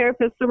ABA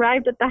therapist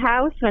arrived at the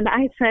house, and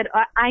I said,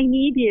 I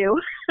need you.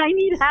 I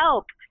need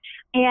help.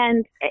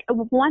 And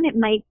one, it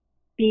might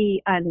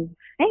be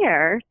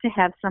unfair to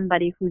have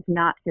somebody who's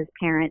not his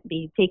parent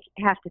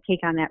have to take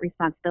on that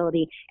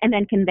responsibility and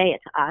then convey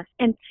it to us.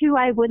 And two,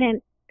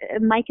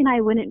 Mike and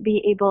I wouldn't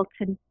be able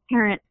to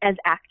parent as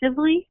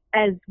actively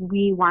as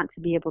we want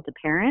to be able to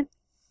parent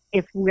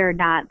if we're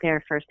not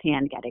there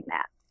firsthand getting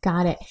that.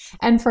 Got it.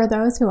 And for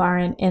those who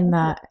aren't in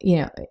the,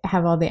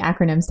 have all the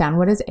acronyms down,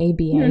 what does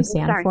ABA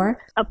stand for?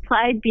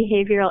 Applied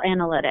Behavioral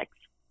Analytics.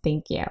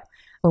 Thank you.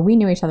 Well, we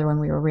knew each other when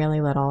we were really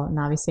little, and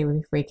obviously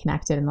we've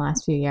reconnected in the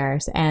last few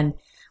years. And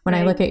when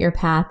I look at your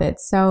path,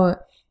 it's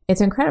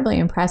incredibly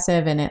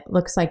impressive, and it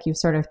looks like you've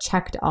sort of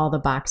checked all the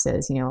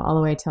boxes, all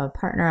the way to a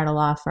partner at a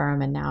law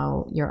firm and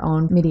now your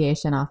own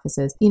mediation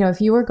offices.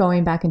 If you were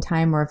going back in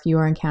time, or if you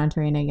were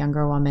encountering a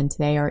younger woman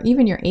today, or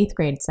even your 8th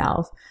grade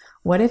self,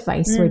 what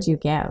advice would you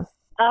give?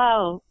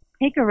 Oh,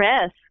 take a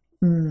risk.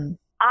 Mm.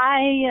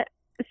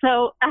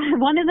 So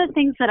one of the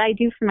things that I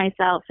do for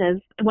myself is,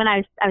 when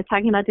I was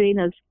talking about doing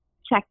those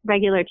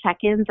regular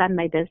check-ins on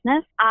my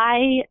business,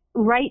 I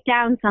write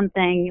down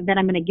something that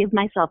I'm going to give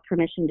myself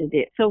permission to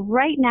do. So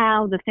right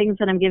now, the things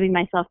that I'm giving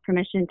myself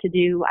permission to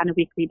do on a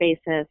weekly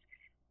basis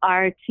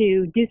are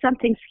to do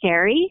something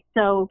scary.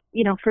 So,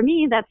 for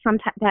me, that's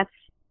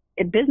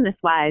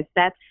business-wise,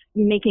 that's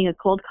making a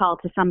cold call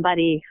to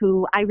somebody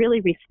who I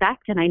really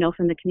respect and I know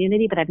from the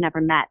community, but I've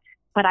never met.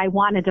 But I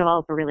want to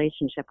develop a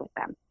relationship with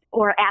them.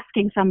 Or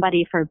asking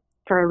somebody for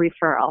a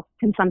referral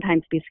can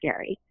sometimes be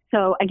scary.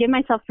 So I give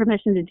myself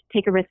permission to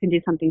take a risk and do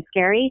something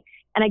scary.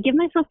 And I give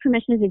myself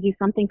permission to do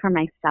something for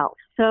myself.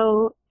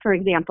 So, for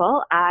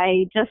example,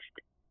 I just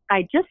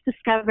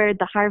discovered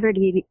the Harvard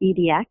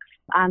EDX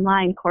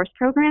online course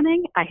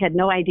programming. I had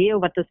no idea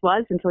what this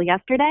was until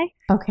yesterday.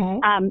 Okay.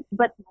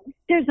 But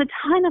there's a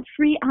ton of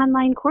free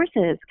online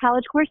courses,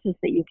 college courses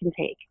that you can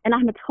take. And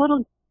I'm a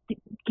total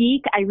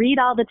geek. I read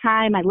all the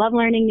time. I love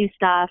learning new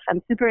stuff.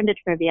 I'm super into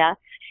trivia.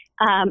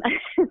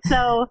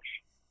 So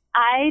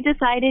I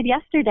decided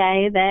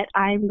yesterday that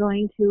I'm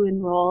going to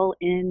enroll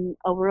in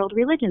a world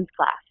religions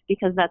class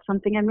because that's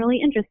something I'm really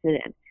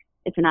interested in.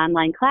 It's an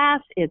online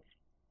class. It's,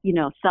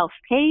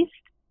 self-paced.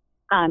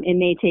 It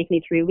may take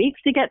me 3 weeks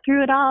to get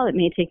through it all. It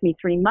may take me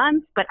 3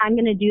 months, but I'm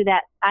going to do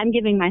that. I'm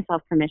giving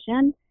myself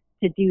permission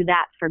to do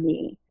that for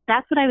me.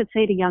 That's what I would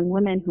say to young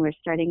women who are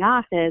starting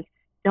off is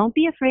don't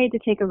be afraid to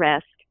take a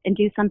risk and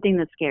do something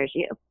that scares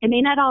you. It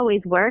may not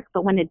always work,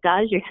 but when it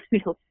does, you're going to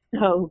feel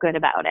so good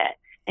about it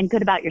and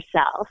good about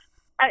yourself.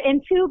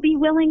 And two, be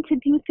willing to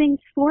do things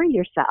for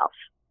yourself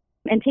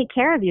and take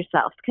care of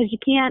yourself because you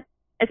can't,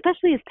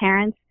 especially as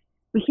parents,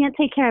 we can't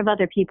take care of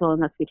other people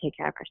unless we take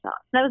care of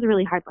ourselves. That was a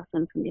really hard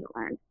lesson for me to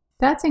learn.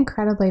 That's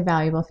incredibly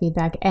valuable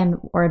feedback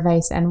or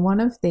advice. And one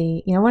of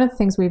the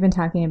things we've been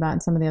talking about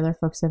and some of the other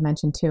folks have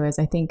mentioned too is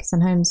I think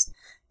sometimes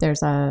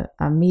there's a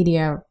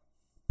media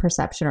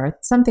perception or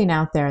something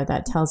out there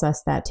that tells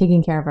us that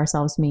taking care of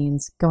ourselves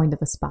means going to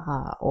the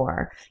spa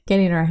or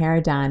getting our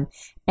hair done.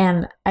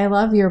 And I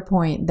love your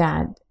point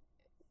that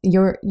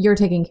you're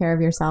taking care of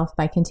yourself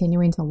by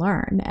continuing to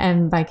learn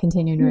and by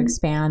continuing to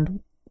expand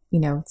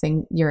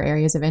your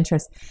areas of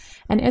interest.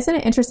 And isn't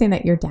it interesting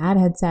that your dad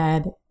had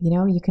said,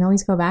 you can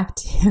always go back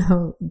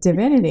to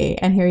divinity,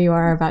 and here you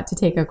are about to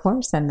take a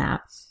course in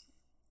that.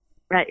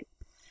 Right.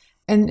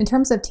 And in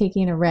terms of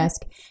taking a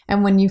risk,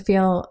 and when you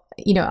feel,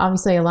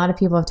 obviously a lot of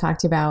people have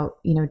talked about,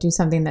 do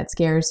something that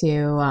scares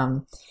you.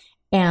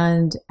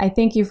 And I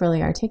think you've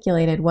really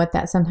articulated what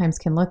that sometimes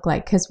can look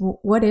like. Because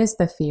what is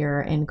the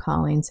fear in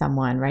calling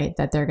someone, right?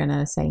 That they're going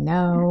to say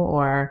no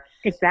or...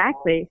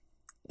 Exactly.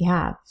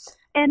 Yeah.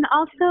 And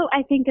also,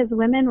 I think as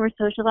women, we're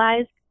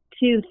socialized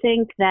to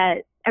think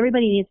that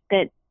everybody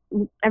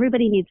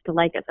needs to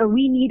like us, or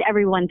we need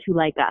everyone to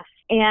like us.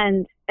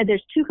 And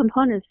there's two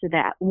components to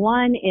that.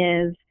 One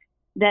is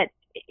that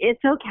it's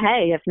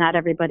okay if not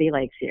everybody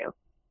likes you,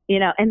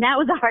 and that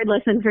was a hard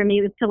lesson for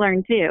me to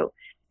learn too.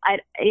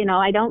 You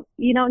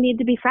don't need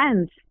to be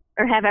friends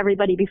or have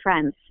everybody be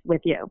friends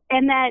with you.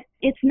 And that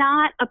it's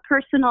not a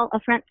personal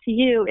affront to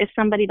you if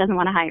somebody doesn't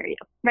want to hire you,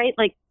 right?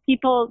 Like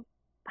people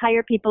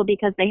hire people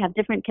because they have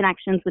different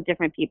connections with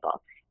different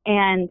people.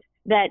 And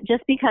that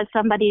just because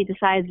somebody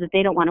decides that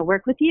they don't want to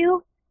work with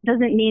you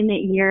doesn't mean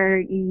that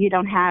you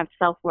don't have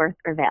self-worth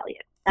or value.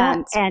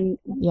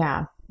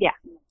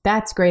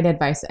 That's great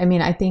advice. I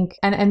mean, I think,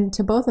 and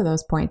to both of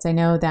those points, I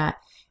know that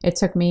it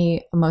took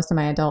me most of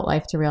my adult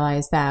life to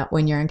realize that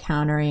when you're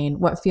encountering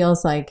what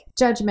feels like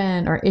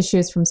judgment or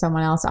issues from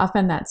someone else,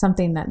 often that's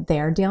something that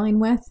they're dealing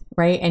with,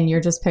 right? And you're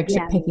just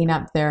picking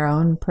up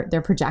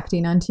they're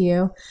projecting onto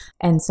you.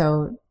 And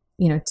so,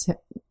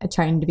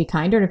 trying to be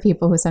kinder to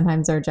people who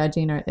sometimes are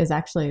judging is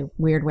actually a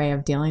weird way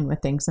of dealing with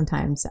things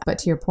sometimes. But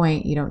to your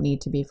point, you don't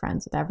need to be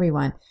friends with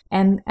everyone.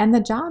 And the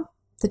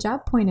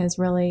job point is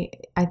really,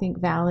 I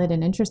think, valid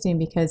and interesting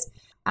because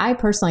I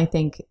personally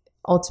think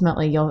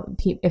ultimately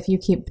if you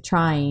keep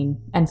trying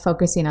and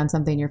focusing on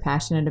something you're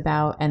passionate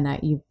about and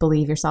that you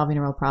believe you're solving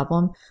a real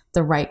problem,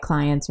 the right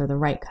clients or the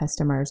right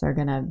customers are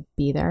going to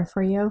be there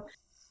for you.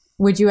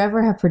 Would you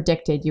ever have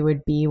predicted you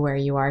would be where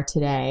you are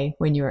today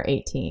when you were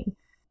 18?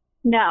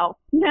 No.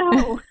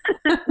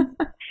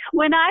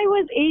 When I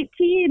was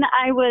 18,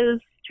 I was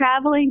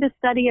traveling to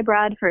study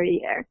abroad for a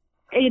year,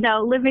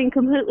 living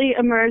completely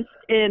immersed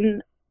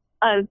in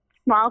a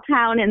small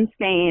town in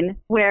Spain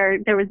where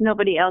there was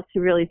nobody else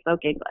who really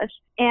spoke English.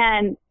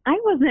 And I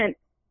was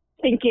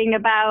thinking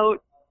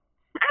about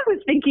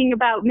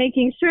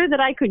making sure that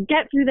I could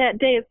get through that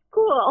day of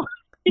school,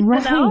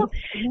 right.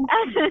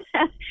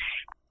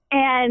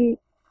 And,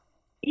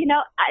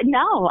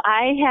 no,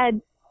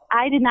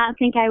 I did not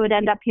think I would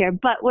end up here.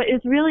 But what is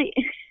really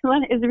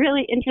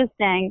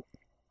interesting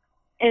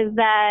is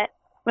that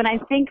when I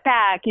think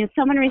back,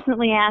 someone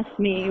recently asked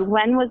me,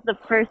 when was the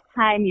first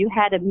time you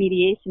had a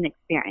mediation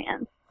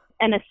experience?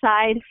 And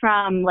aside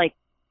from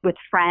with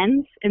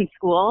friends in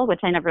school, which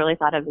I never really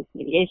thought of as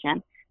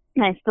mediation,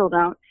 and I still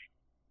don't,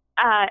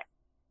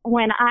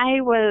 when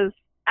I was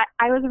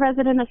a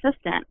resident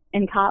assistant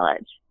in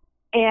college,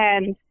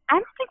 and I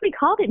don't think we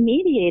called it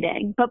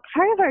mediating, but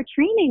part of our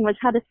training was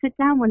how to sit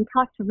down and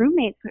talk to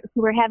roommates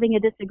who were having a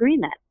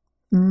disagreement.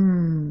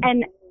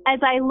 And as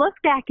I look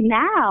back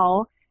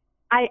now,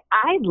 I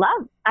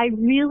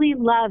really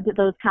loved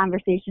those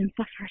conversations.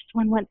 The first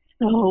one went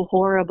so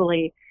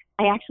horribly.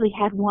 I actually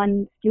had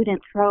one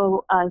student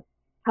throw a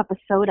cup of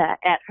soda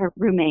at her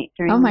roommate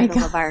during the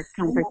middle of our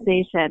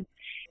conversation.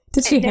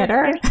 Did she hit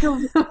her?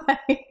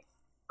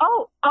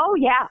 Oh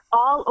yeah,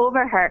 all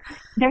over her.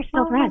 They're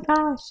still friends. Oh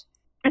my gosh.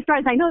 As far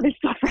as I know, they're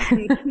still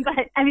friends.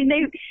 But I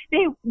mean,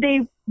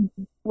 they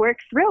work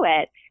through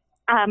it.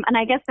 And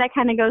I guess that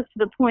kind of goes to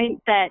the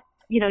point that,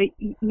 you know,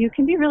 you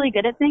can be really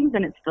good at things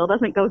and it still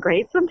doesn't go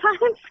great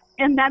sometimes,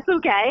 and that's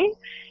okay.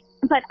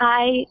 But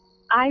I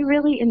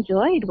really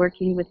enjoyed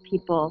working with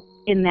people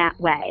in that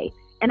way.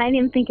 And I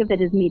didn't think of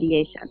it as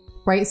mediation.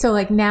 Right. So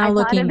like now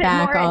looking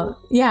back, all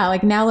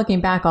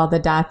the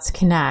dots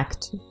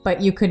connect,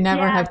 but you could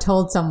never have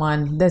told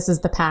someone this is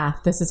the path.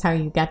 This is how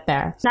you get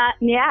there.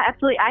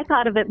 Absolutely. I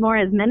thought of it more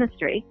as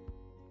ministry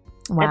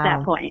at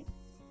that point.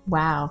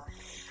 Wow.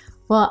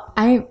 Well,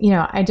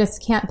 I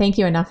just can't thank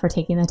you enough for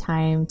taking the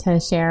time to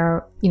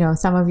share,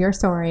 some of your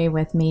story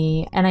with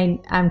me. And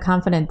I'm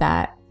confident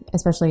that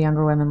especially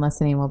younger women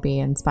listening will be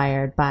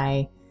inspired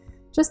by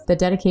just the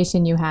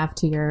dedication you have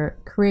to your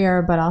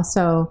career, but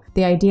also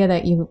the idea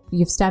that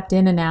you've stepped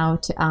in and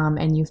out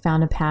and you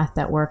found a path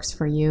that works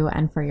for you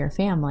and for your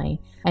family,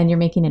 and you're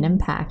making an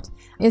impact.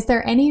 Is there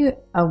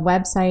a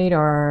website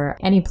or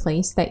any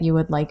place that you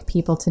would like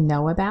people to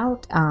know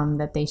about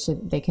that they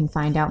can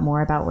find out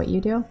more about what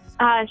you do?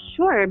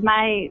 Sure.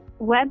 My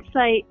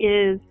website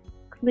is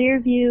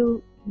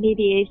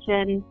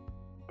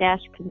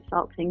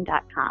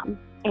clearviewmediation-consulting.com.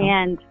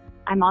 And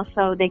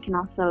they can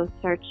also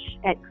search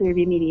at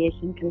Clearview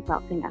Mediation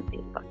Consulting on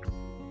Facebook.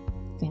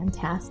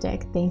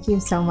 Fantastic. Thank you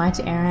so much,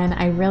 Erin.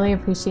 I really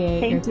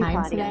appreciate your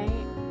time today.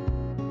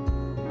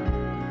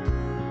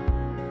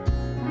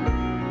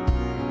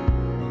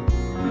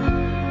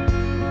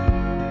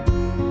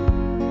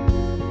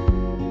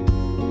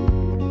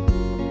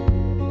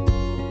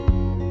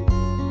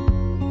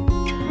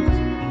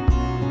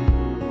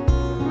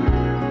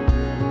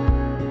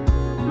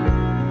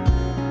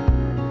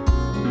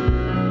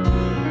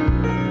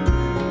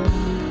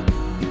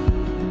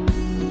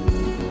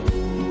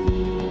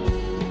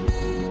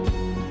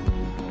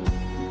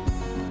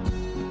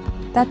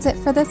 That's it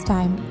for this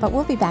time, but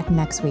we'll be back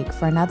next week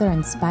for another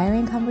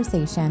inspiring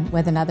conversation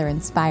with another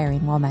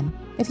inspiring woman.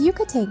 If you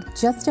could take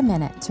just a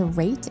minute to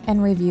rate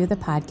and review the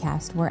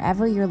podcast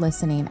wherever you're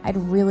listening, I'd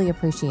really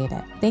appreciate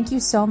it. Thank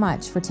you so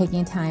much for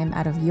taking time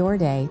out of your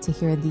day to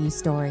hear these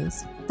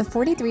stories. The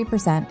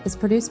 43% is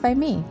produced by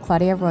me,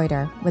 Claudia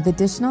Reuter, with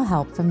additional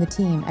help from the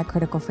team at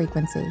Critical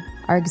Frequency.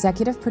 Our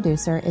executive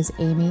producer is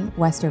Amy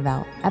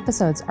Westervelt.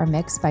 Episodes are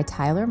mixed by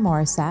Tyler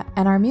Morissette,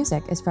 and our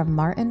music is from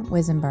Martin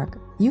Wisenberg.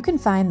 You can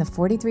find the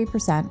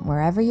 43%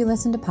 wherever you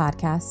listen to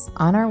podcasts,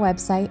 on our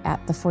website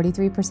at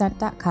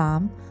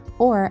the43percent.com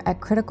or at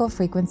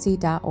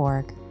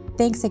criticalfrequency.org.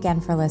 Thanks again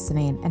for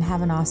listening, and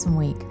have an awesome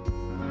week.